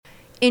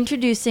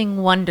Introducing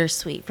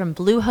Wondersuite from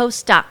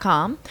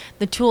Bluehost.com,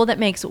 the tool that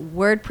makes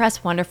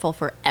WordPress wonderful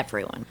for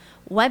everyone.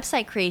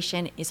 Website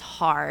creation is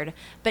hard,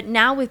 but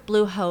now with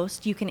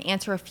Bluehost, you can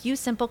answer a few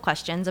simple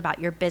questions about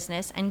your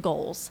business and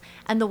goals,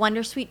 and the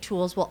Wondersuite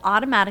tools will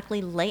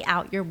automatically lay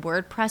out your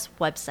WordPress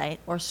website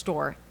or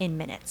store in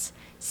minutes.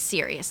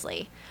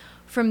 Seriously.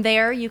 From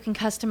there, you can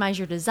customize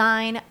your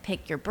design,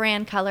 pick your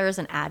brand colors,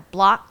 and add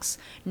blocks.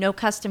 No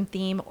custom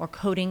theme or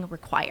coding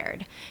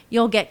required.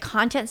 You'll get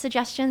content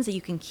suggestions that you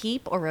can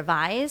keep or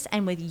revise,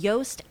 and with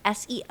Yoast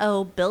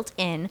SEO built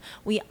in,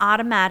 we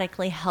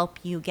automatically help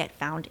you get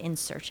found in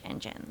search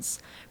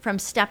engines. From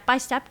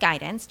step-by-step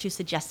guidance to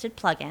suggested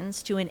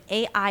plugins to an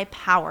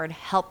AI-powered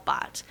help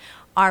bot,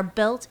 our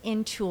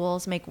built-in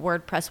tools make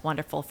WordPress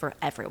wonderful for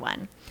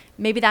everyone.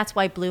 Maybe that's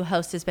why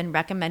Bluehost has been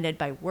recommended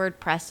by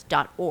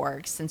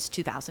WordPress.org since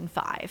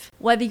 2005.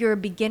 Whether you're a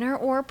beginner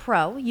or a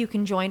pro, you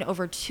can join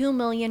over 2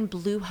 million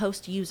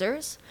Bluehost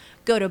users.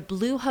 Go to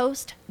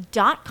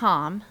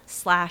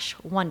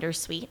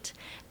bluehost.com/wondersuite.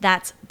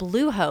 That's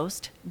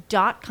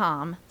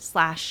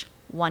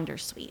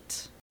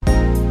bluehost.com/wondersuite.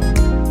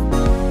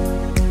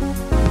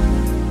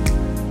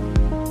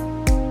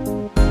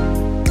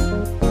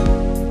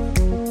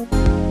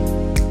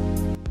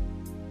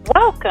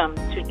 Welcome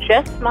to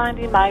Just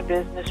Minding My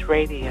Business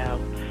Radio,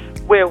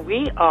 where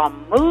we are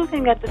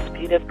moving at the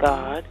speed of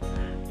God,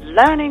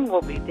 learning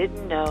what we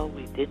didn't know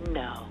we didn't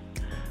know.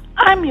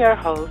 I'm your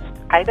host,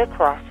 Ida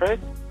Crawford.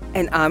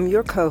 And I'm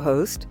your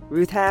co-host,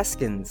 Ruth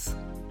Haskins.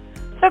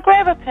 So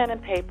grab a pen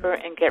and paper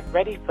and get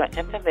ready for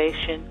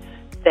information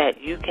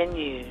that you can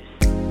use.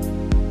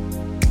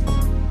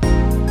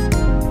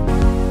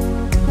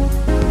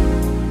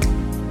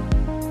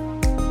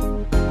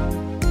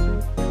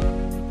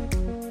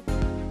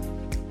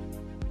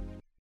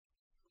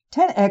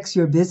 X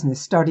your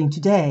business starting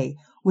today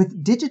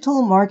with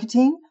digital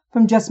marketing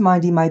from Just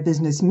Minding My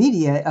Business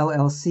Media,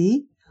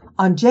 LLC,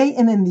 on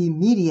JMMB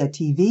Media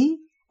TV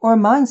or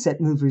Mindset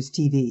Movers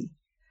TV.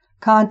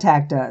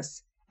 Contact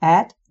us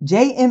at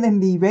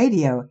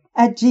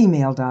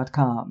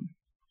jmmbradio@gmail.com.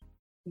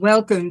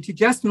 Welcome to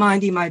Just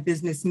Minding My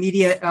Business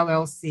Media,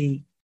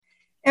 LLC.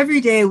 Every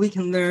day we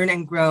can learn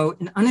and grow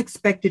in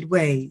unexpected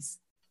ways.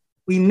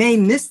 We may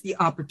miss the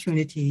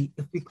opportunity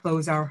if we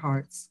close our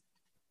hearts.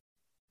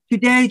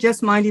 Today,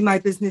 Just Minding My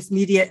Business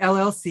Media,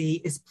 LLC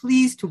is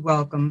pleased to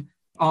welcome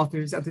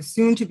authors of the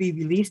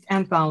soon-to-be-released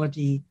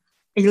anthology,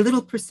 A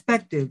Little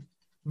Perspective,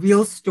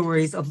 Real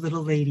Stories of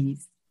Little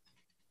Ladies.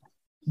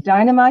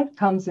 Dynamite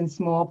comes in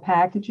small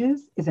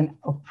packages is an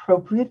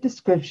appropriate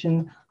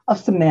description of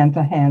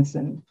Samantha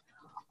Hanson.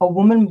 A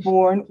woman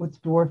born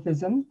with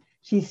dwarfism,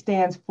 she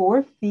stands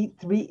 4 feet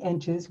 3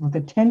 inches with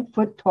a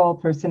 10-foot-tall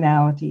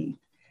personality.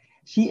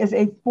 She is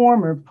a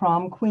former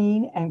prom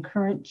queen and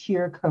current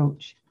cheer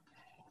coach.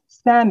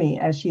 Sammy,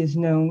 as she is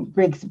known,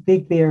 breaks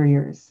big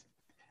barriers.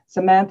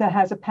 Samantha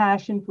has a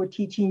passion for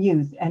teaching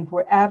youth and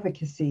for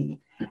advocacy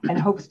and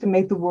hopes to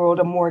make the world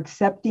a more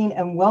accepting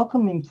and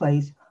welcoming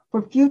place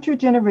for future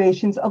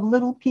generations of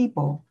little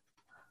people.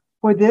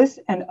 For this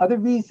and other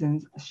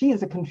reasons, she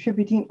is a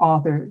contributing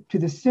author to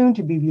the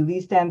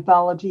soon-to-be-released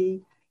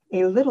anthology,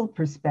 A Little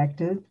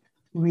Perspective,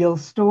 Real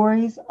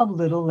Stories of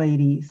Little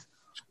Ladies.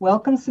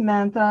 Welcome,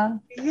 Samantha.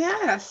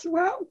 Yes,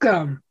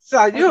 welcome.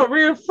 So you're a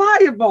real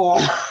fireball.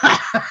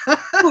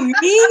 Who,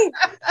 me?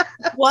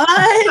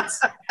 What?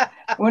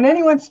 When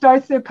anyone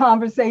starts their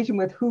conversation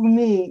with who,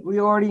 me, we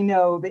already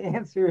know the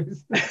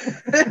answers.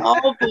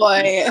 Oh,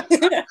 boy.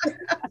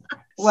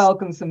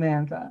 Welcome,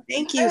 Samantha.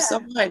 Thank you so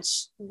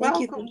much. Thank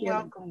you.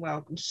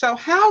 Welcome. So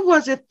how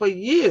was it for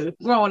you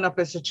growing up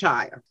as a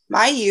child?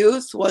 My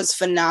youth was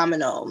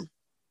phenomenal.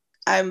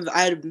 I'm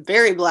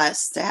very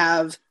blessed to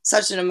have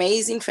such an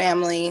amazing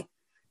family.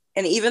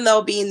 And even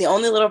though being the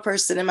only little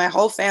person in my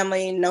whole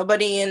family,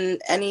 nobody in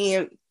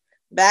any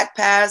back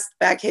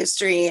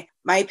history,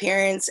 my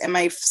parents and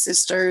my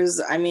sisters,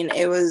 I mean,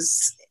 it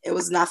was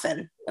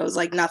nothing. It was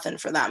like nothing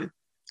for them.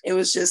 It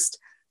was just,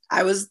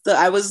 I was the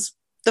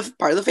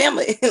part of the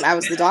family. I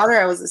was the daughter,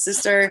 I was the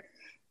sister.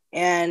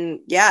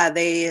 And yeah,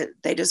 they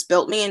just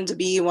built me into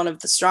be one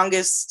of the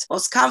strongest,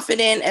 most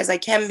confident as I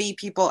can be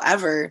people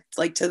ever,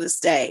 like to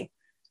this day.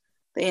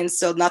 They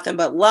instilled nothing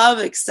but love,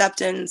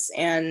 acceptance,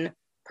 and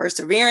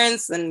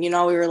perseverance. And, we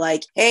were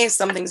like, hey,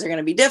 some things are going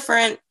to be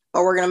different,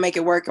 but we're going to make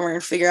it work and we're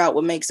going to figure out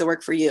what makes it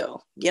work for you,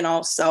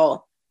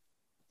 So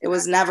it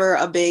was never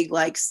a big,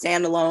 like,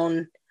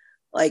 standalone,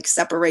 like,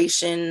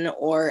 separation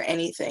or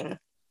anything.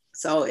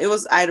 So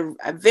I had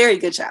a very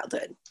good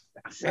childhood.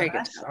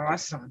 That's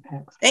awesome.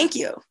 Thank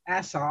you.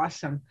 That's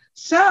awesome.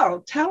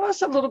 So tell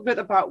us a little bit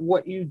about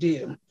what you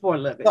do for a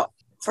living.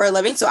 For a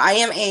living, so I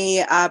am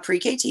a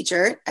pre-K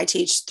teacher. I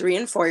teach 3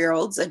 and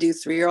 4-year-olds. I do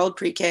 3-year-old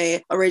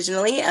pre-K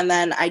originally, and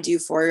then I do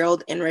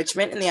 4-year-old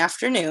enrichment in the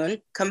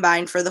afternoon,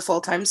 combined for the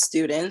full-time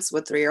students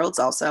with 3-year-olds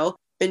also.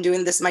 Been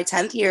doing this my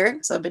 10th year,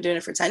 so I've been doing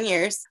it for 10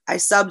 years. I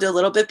subbed a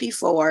little bit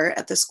before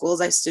at the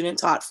schools I student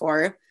taught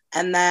for,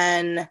 and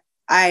then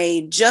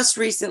I just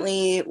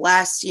recently,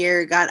 last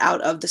year, got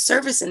out of the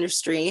service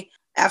industry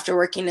after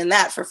working in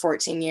that for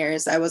 14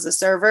 years. I was a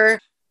server,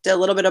 did a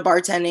little bit of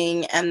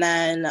bartending, and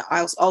then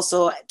I was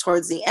also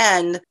towards the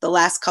end, the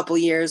last couple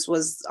years,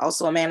 was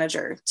also a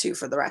manager too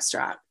for the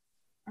restaurant.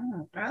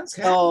 Oh, okay.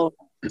 So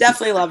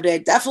definitely loved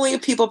it. Definitely a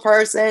people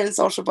person,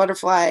 social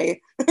butterfly.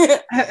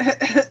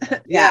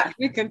 Yeah,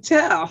 we can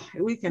tell.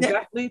 We can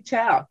definitely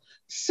tell.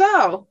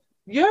 So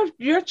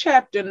your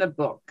chapter in the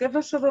book, give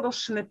us a little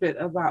snippet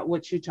about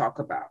what you talk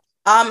about.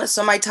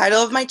 So my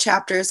title of my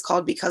chapter is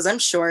called Because I'm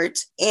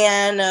Short.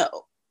 And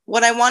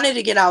what I wanted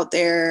to get out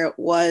there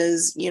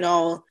was,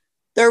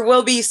 there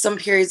will be some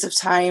periods of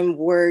time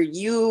where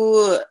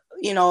you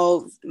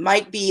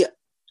might be,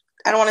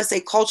 I don't want to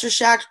say culture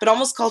shocked, but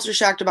almost culture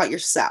shocked about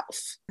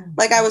yourself.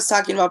 Like I was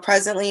talking about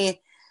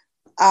presently,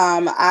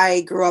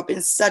 I grew up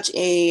in such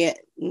a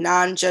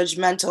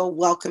non-judgmental,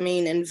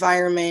 welcoming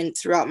environment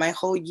throughout my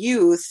whole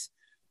youth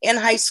and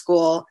high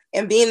school.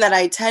 And being that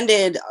I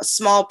attended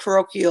small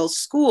parochial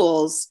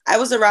schools, I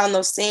was around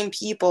those same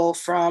people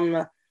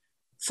from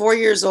 4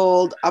 years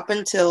old up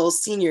until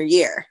senior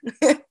year.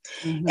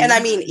 Mm-hmm. And I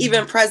mean,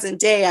 even present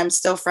day, I'm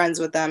still friends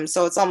with them.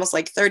 So it's almost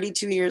like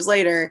 32 years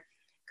later,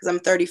 because I'm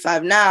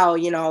 35 now,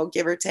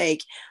 give or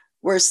take,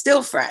 we're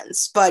still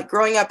friends. But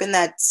growing up in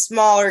that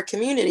smaller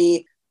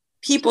community,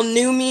 people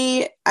knew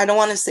me. I don't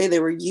want to say they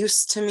were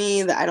used to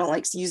me. That I don't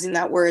like using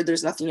that word.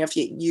 There's nothing you have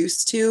to get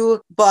used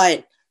to.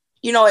 But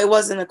it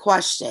wasn't a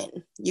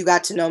question. You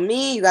got to know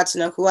me, you got to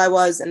know who I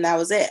was, and that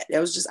was it. I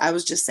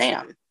was just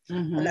Sam.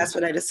 Mm-hmm. And that's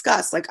what I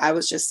discussed. Like, I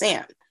was just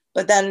Sam.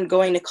 But then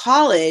going to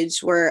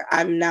college, where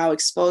I'm now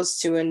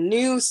exposed to a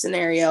new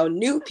scenario,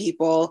 new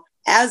people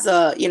as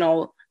a,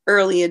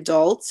 early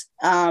adult,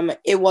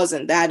 it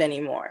wasn't that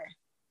anymore.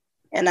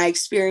 And I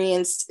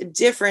experienced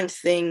different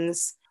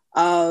things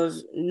of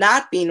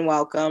not being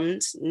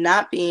welcomed,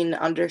 not being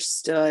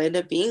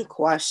understood, being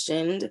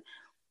questioned,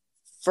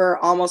 for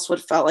almost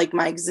what felt like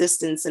my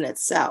existence in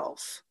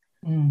itself.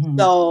 Mm-hmm.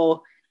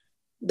 So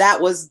that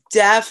was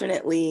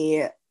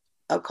definitely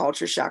a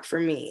culture shock for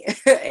me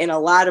in a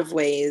lot of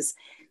ways.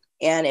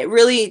 And it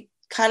really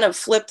kind of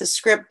flipped the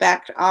script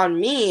back on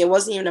me. It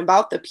wasn't even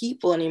about the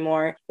people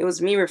anymore. It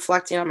was me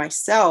reflecting on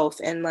myself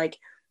and like,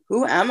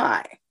 who am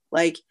I?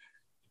 Like,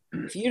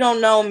 if you don't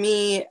know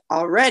me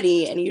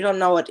already and you don't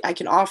know what I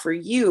can offer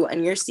you,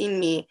 and you're seeing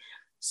me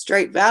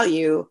straight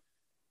value,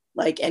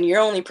 like, and you're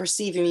only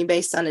perceiving me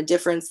based on a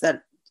difference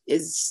that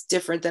is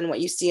different than what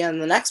you see on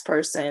the next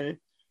person,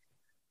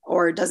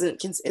 or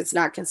it's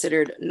not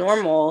considered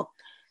normal.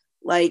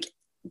 Like,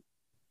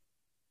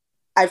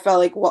 I felt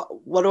like,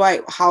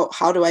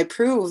 how do I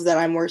prove that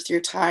I'm worth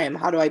your time?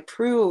 How do I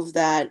prove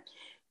that,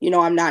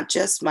 I'm not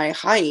just my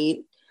height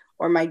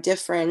or my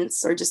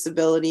difference or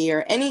disability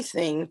or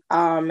anything?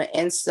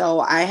 And so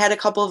I had a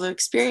couple of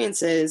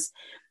experiences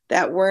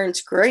that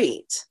weren't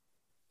great.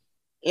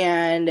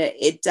 And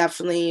it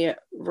definitely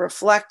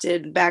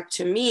reflected back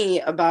to me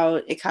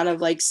about, it kind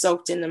of like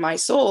soaked into my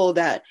soul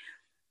that,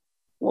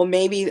 well,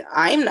 maybe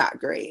I'm not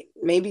great.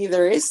 Maybe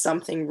there is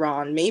something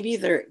wrong. Maybe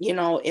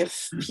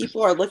if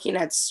people are looking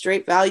at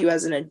straight value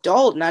as an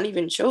adult, not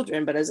even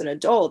children, but as an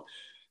adult,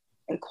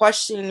 and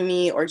questioning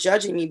me or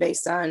judging me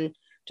based on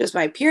just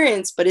my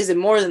appearance, but is it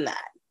more than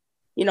that?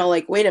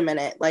 Like, wait a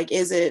minute, like,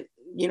 is it,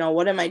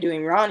 what am I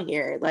doing wrong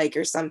here? Like,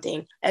 or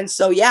something. And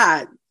so,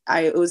 yeah,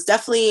 it was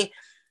definitely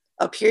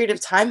a period of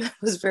time that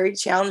was very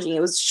challenging.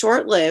 It was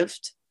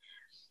short-lived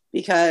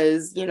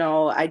because,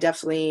 I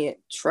definitely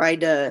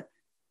tried to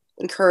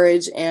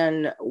encourage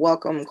and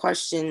welcome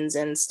questions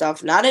and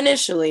stuff. Not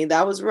initially,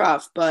 that was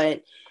rough,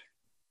 but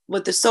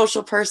with the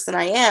social person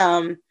I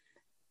am,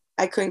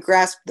 I couldn't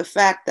grasp the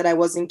fact that I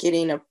wasn't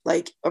getting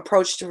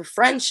approached for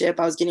friendship.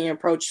 I was getting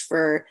approached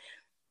for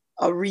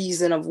a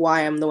reason of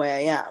why I'm the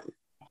way I am.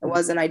 It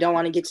wasn't, I don't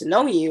want to get to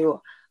know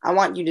you. I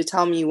want you to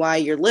tell me why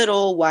you're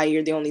little, why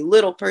you're the only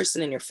little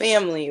person in your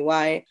family,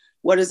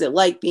 what is it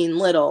like being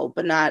little,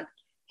 but not,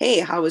 hey,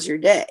 how was your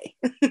day?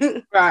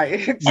 Right.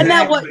 Exactly. And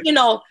that was,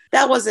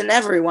 that wasn't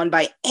everyone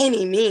by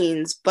any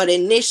means, but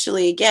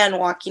initially, again,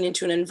 walking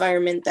into an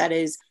environment that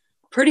is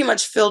pretty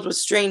much filled with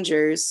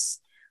strangers.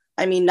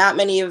 I mean, not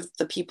many of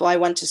the people I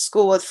went to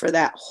school with for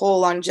that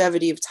whole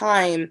longevity of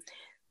time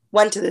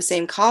went to the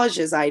same college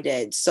as I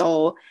did.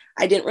 So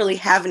I didn't really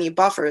have any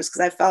buffers,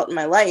 because I felt in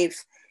my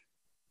life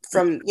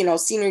from,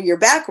 senior year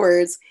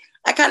backwards,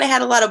 I kind of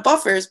had a lot of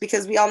buffers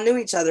because we all knew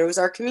each other. It was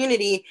our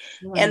community.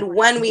 Right. And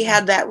when we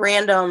had that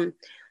random,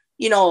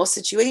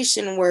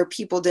 situation where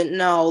people didn't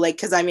know, like,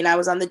 because I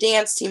was on the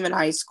dance team in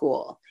high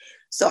school.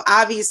 So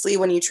obviously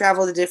when you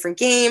travel to different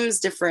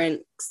games,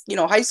 different,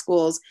 high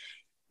schools,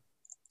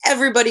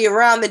 everybody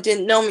around that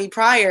didn't know me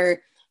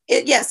prior,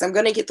 yes, I'm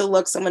going to get the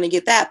looks, I'm going to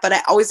get that. But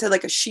I always had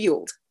like a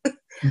shield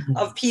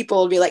of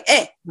people be like,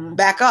 hey,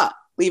 back up,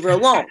 leave her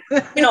alone,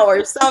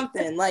 or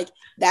something like,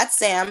 that's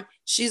Sam,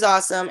 she's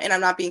awesome. And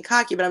I'm not being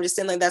cocky, but I'm just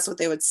saying, like, that's what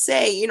they would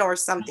say, or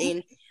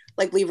something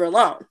like, leave her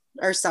alone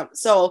or something.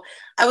 So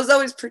I was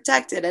always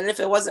protected. And if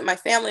it wasn't my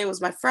family, it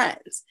was my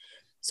friends.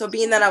 So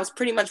being that I was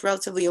pretty much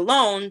relatively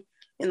alone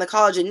in the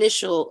college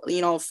initial,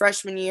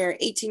 freshman year,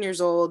 18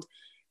 years old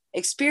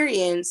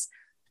experience,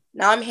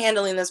 Now I'm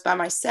handling this by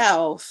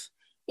myself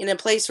in a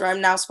place where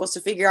I'm now supposed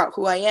to figure out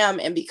who I am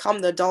and become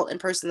the adult and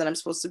person that I'm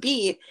supposed to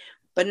be.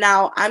 But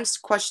now I'm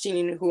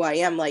questioning who I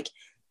am, like,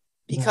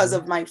 because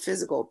of my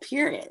physical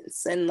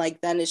appearance. And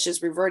like, then it's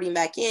just reverting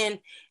back in,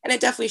 and it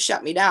definitely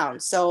shut me down.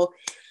 So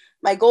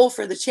my goal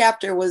for the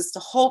chapter was to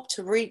hope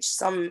to reach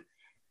some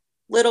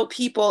little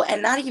people,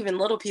 and not even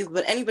little people,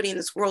 but anybody in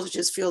this world who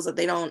just feels that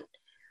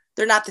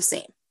they're not the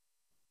same.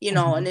 You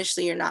know,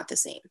 initially you're not the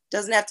same.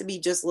 Doesn't have to be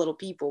just little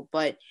people,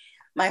 but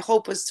my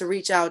hope was to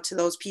reach out to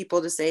those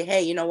people to say,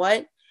 hey, you know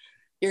what?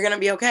 You're going to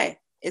be okay.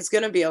 It's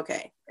going to be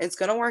okay. It's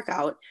going to work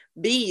out.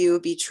 Be you,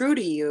 be true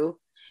to you.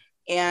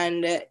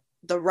 And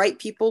the right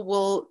people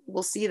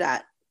will see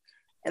that.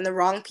 And the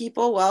wrong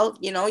people, well,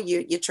 you know,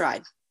 you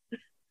tried.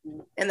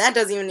 And that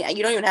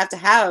you don't even have to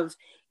have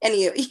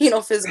any, you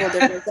know, physical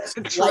difference. That's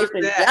just life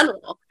in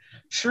general.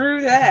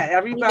 True that.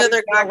 Everybody, either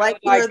they're going to like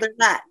you or they're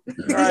not.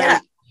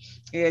 Right.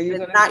 Yeah,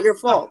 it's not your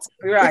fault.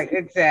 Right,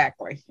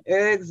 exactly.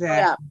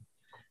 Yeah.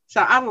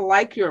 So I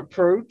like your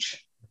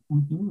approach.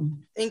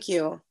 Thank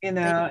you. You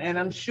know, and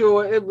I'm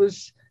sure it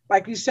was,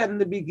 like you said in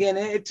the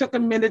beginning, it took a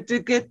minute to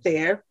get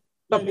there,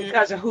 but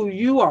because of who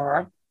you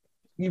are,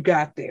 you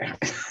got there.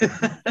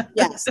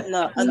 Yes, and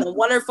the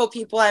wonderful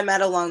people I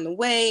met along the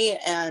way,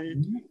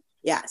 and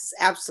yes,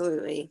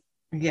 absolutely.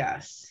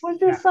 Yes. Was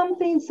there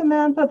something,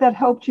 Samantha, that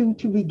helped you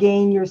to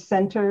regain your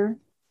center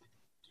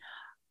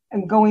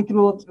and going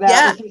through that?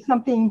 Yeah. Was there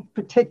something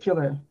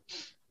particular?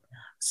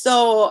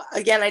 So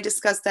again, I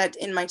discussed that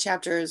in my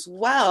chapter as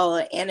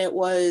well, and it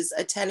was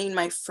attending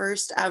my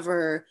first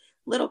ever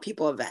Little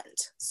People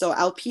event, so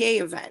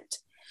LPA event,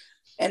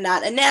 and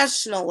not a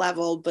national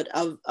level, but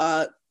of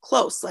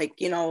close, like,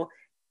 you know,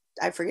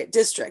 I forget,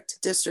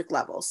 district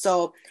level,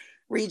 so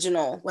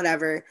regional,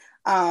 whatever.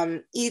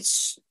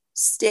 Each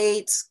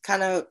state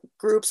kind of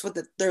groups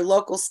with their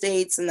local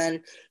states, and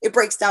then it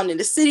breaks down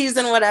into cities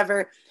and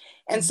whatever.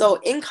 And so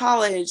in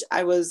college,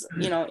 I was,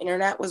 you know,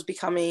 internet was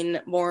becoming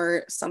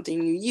more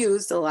something you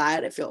used a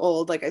lot. I feel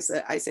old. Like I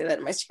say that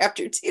in my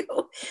chapter too.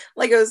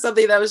 Like it was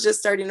something that was just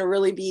starting to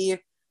really be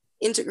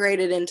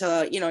integrated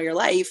into, you know, your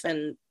life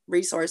and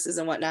resources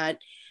and whatnot.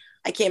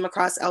 I came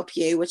across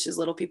LPA, which is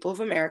Little People of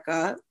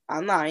America,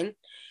 online.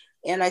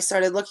 And I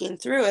started looking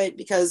through it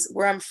because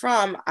where I'm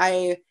from,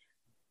 I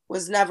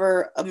was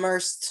never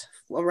immersed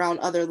around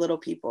other little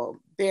people,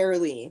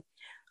 barely.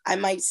 I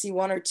might see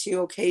one or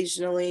two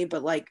occasionally,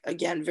 but like,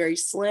 again, very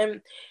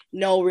slim,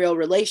 no real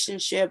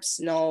relationships,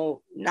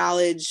 no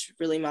knowledge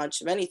really much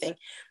of anything.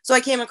 So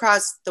I came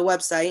across the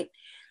website,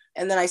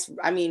 and then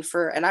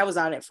I was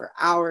on it for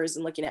hours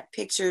and looking at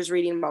pictures,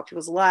 reading about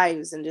people's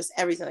lives and just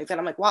everything like that.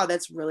 I'm like, wow,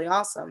 that's really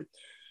awesome.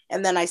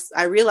 And then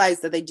I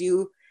realized that they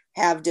do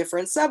have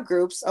different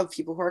subgroups of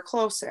people who are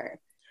closer.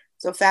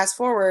 So fast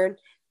forward,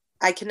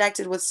 I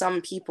connected with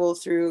some people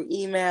through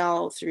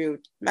email, through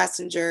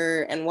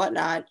Messenger and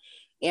whatnot.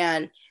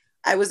 And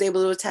I was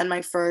able to attend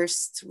my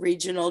first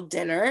regional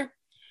dinner.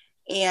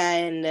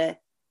 And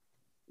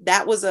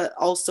that was that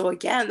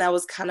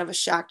was kind of a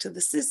shock to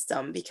the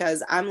system,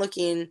 because I'm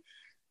looking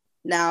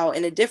now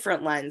in a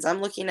different lens.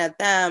 I'm looking at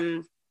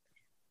them,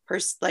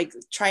 like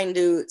trying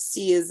to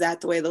see, is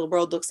that the way the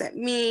world looks at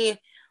me?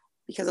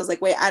 Because I was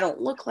like, wait, I don't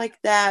look like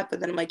that. But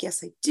then I'm like,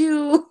 yes, I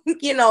do.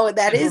 You know,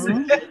 that is.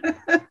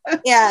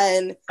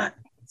 And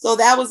so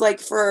that was like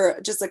for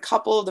just a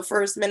couple of the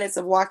first minutes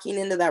of walking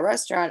into that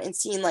restaurant and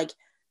seeing, like,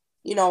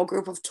 you know, a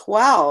group of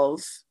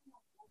 12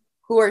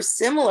 who are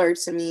similar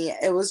to me.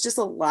 It was just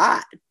a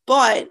lot.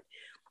 But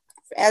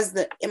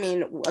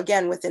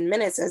again, within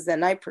minutes, as the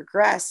night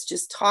progressed,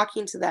 just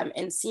talking to them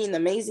and seeing the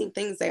amazing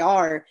things they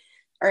are,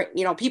 or,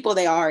 you know, people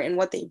they are and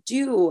what they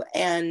do.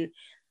 And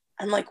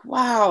I'm like,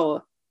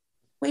 wow,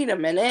 wait a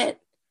minute.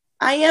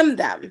 I am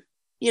them.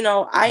 You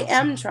know, I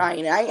am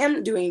trying. I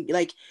am doing,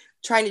 like,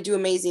 trying to do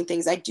amazing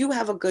things. I do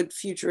have a good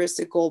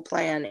futuristic goal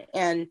plan,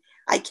 and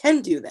I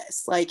can do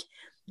this. Like,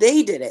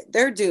 they did it.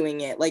 They're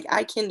doing it. Like,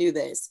 I can do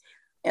this.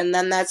 And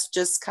then that's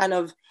just kind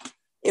of,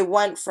 it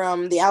went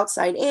from the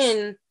outside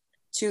in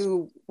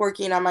to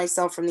working on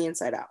myself from the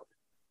inside out.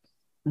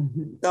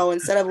 So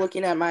instead of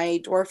looking at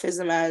my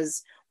dwarfism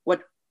as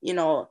what, you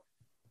know,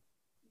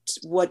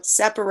 what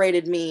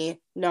separated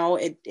me, no,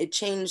 it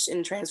changed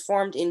and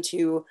transformed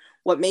into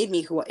what made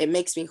me who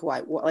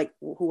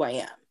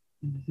I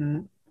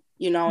am.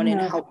 You know, and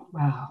how,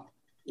 wow.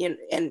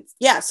 And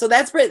yeah, so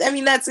that's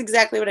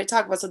exactly what I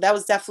talk about. So that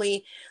was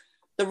definitely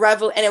the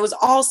and it was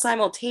all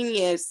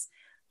simultaneous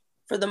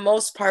for the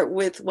most part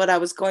with what I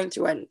was going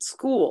through in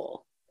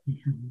school.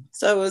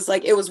 So it was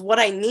like, it was what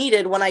I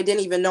needed when I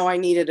didn't even know I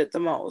needed it the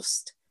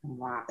most.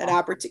 Wow. That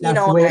opportunity,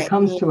 That's the way it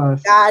comes to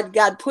us.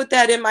 God put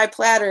that in my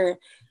platter.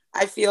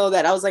 I feel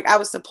that I was like, I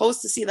was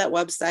supposed to see that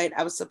website.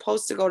 I was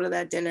supposed to go to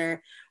that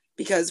dinner,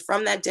 because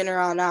from that dinner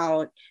on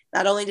out,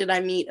 not only did I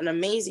meet an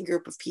amazing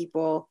group of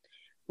people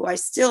who I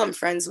still am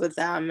friends with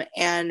them,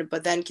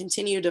 but then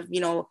continue to, you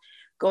know,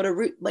 go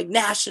to like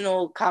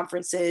national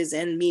conferences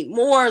and meet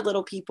more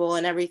little people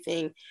and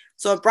everything.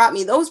 So it brought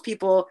me those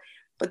people,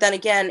 but then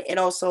again, it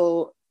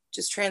also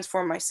just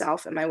transformed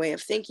myself and my way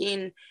of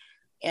thinking.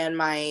 and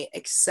my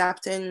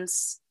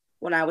acceptance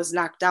when I was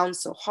knocked down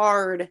so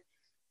hard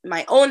in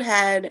my own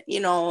head, you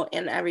know,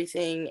 and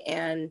everything.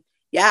 And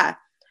yeah,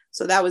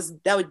 so that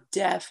would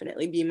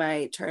definitely be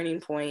my turning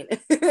point.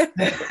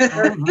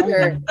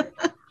 Sure.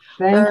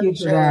 Thank you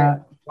for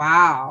that.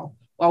 Wow.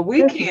 Well,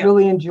 we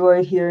really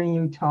enjoyed hearing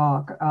you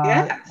talk.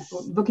 Yes.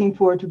 Looking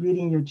forward to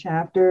reading your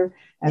chapter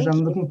as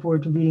I'm looking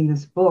forward to reading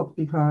this book,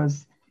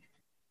 because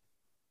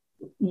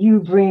you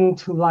bring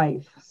to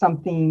life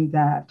something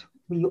that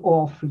we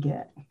all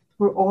forget.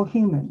 We're all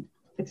human.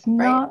 It's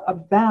not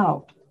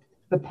about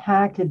the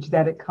package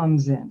that it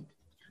comes in.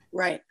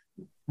 Right.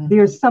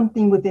 There's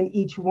something within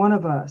each one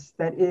of us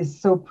that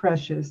is so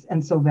precious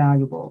and so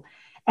valuable.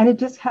 And it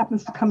just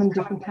happens to come in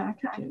different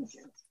packages.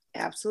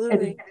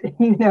 Absolutely. And,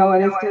 you know,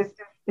 and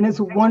it's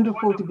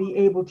wonderful to be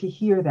able to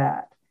hear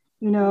that.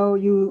 You know,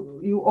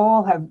 you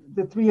all have,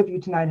 the three of you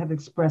tonight have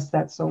expressed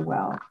that so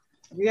well.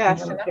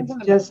 Yes. You know,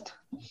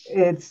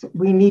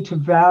 we need to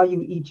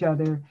value each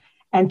other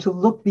and to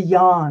look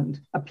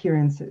beyond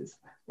appearances.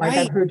 Like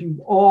I've heard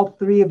you, all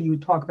three of you,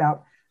 talk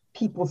about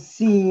people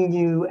seeing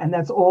you, and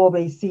that's all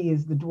they see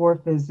is the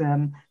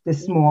dwarfism,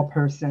 this small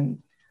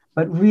person.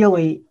 But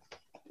really,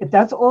 if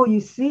that's all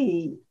you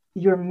see,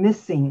 you're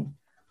missing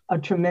a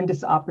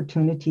tremendous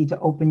opportunity to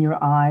open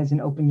your eyes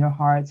and open your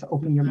hearts,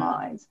 open your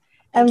minds,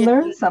 and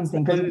learn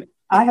something. Because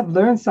I have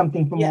learned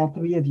something from all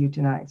three of you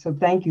tonight. So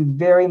thank you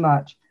very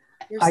much.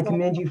 I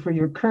commend you for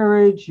your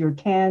courage, your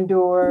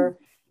candor,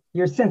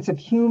 your sense of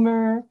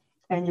humor,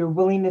 and your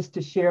willingness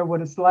to share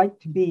what it's like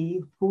to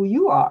be who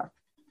you are.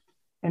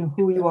 And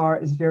who you are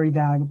is very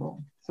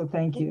valuable. So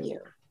thank you.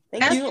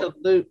 Thank you.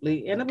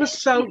 Absolutely. And it was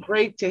so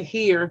great to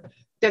hear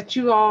that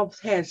you all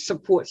had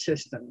support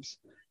systems.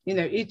 You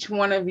know, each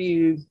one of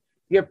you,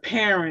 your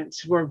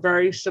parents were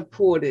very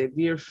supportive,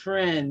 your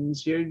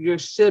friends, your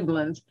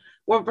siblings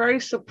were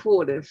very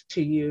supportive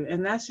to you.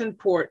 And that's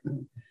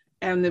important.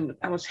 And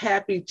I was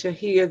happy to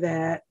hear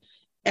that.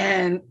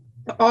 And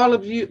all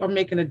of you are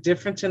making a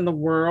difference in the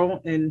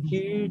world in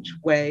huge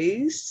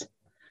ways,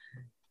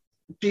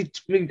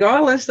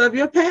 regardless of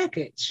your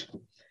package,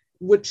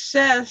 which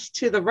says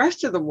to the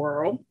rest of the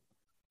world,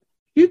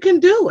 you can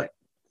do it.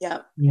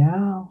 Yeah.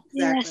 Yeah.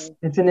 Exactly.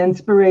 It's an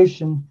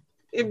inspiration.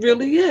 It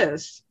really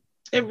is.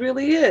 It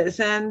really is.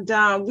 And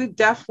we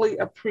definitely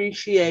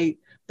appreciate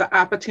the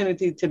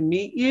opportunity to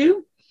meet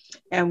you.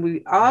 And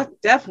we are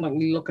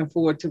definitely looking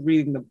forward to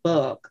reading the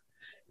book.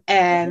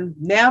 And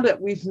now that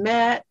we've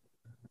met,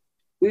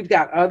 we've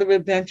got other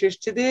adventures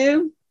to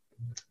do.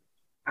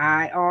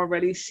 I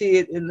already see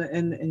it in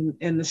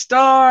the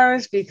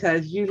stars,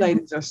 because you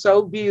ladies are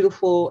so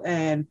beautiful,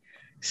 and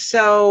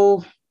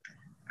so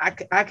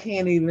I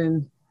can't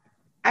even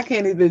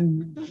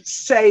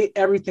say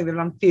everything that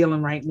I'm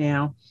feeling right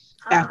now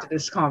after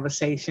this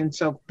conversation.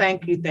 So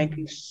thank you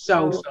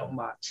so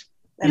much.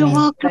 You're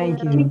welcome.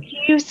 Thank you. Thank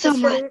you so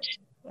much.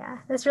 Yeah,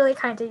 that's really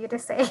kind of you to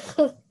say.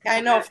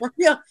 I know, for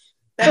real.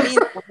 That means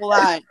a whole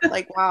lot.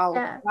 Like, wow.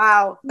 Yeah.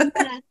 Wow.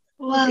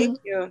 Wow. Thank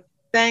you.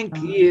 Thank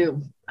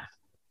you.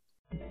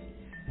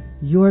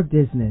 Your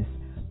business,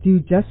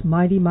 through Just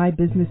Minding My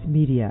Business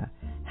Media,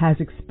 has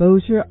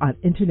exposure on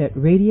internet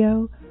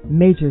radio,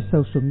 major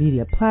social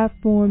media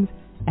platforms,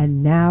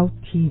 and now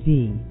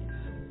TV.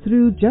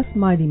 Through Just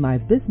Minding My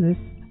Business,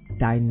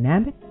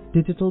 dynamic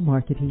digital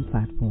marketing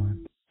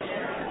platform.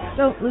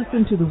 Don't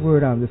listen to the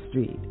word on the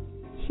street.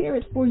 Hear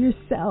it for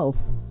yourself.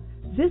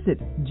 Visit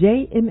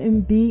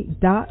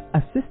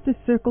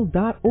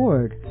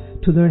jmb.assistercircle.org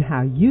to learn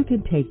how you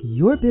can take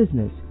your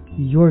business,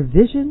 your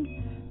vision,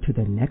 to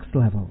the next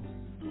level.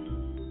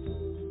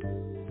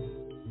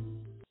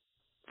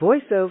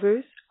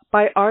 Voiceovers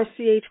by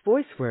RCH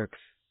VoiceWorks,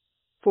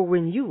 for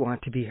when you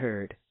want to be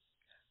heard.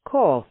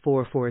 Call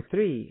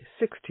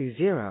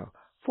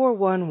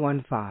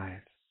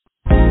 443-620-4115.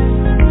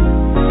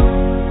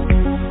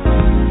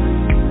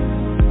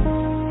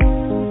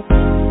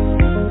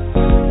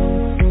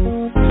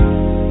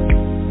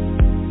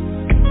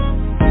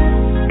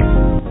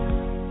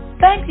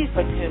 Thank you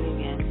for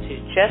tuning in to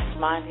Just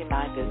Minding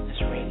My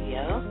Business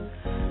Radio.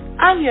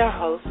 I'm your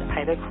host,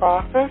 Ida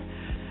Crawford.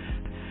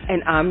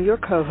 And I'm your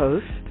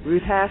co-host,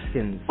 Ruth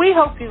Haskins. We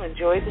hope you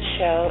enjoyed the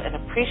show and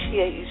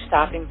appreciate you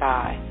stopping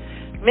by.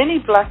 Many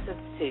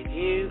blessings to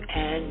you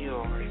and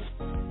yours.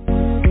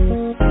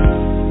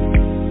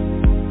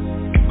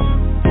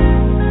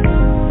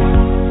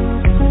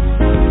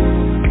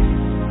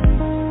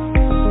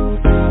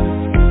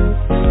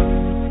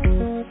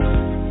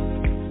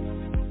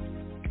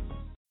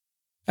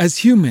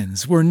 As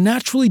humans, we're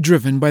naturally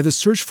driven by the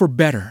search for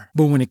better.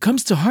 But when it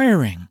comes to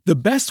hiring, the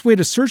best way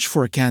to search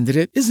for a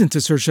candidate isn't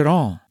to search at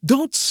all.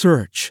 Don't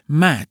search,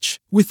 match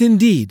with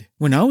Indeed.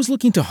 When I was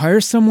looking to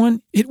hire someone,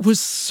 it was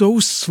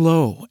so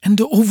slow and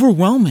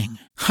overwhelming.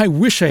 I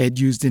wish I had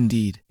used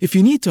Indeed. If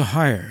you need to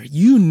hire,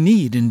 you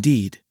need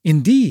Indeed.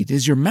 Indeed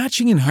is your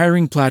matching and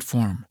hiring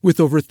platform with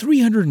over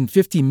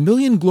 350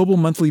 million global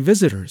monthly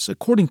visitors,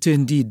 according to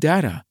Indeed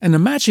data, and a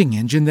matching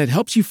engine that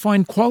helps you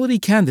find quality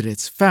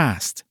candidates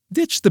fast.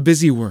 Ditch the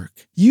busy work.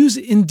 Use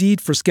Indeed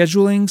for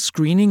scheduling,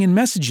 screening, and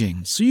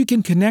messaging so you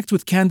can connect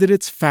with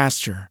candidates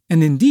faster.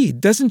 And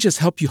Indeed doesn't just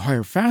help you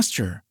hire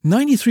faster.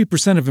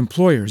 93% of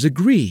employers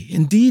agree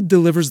Indeed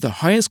delivers the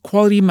highest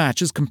quality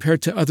matches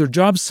compared to other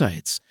job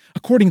sites,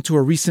 according to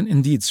a recent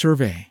Indeed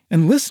survey.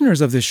 And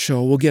listeners of this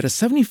show will get a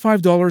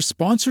 $75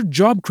 sponsored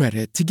job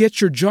credit to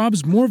get your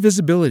jobs more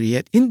visibility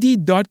at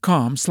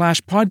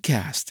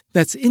Indeed.com/podcast.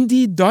 That's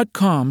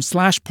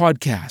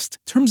Indeed.com/podcast.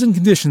 Terms and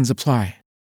conditions apply.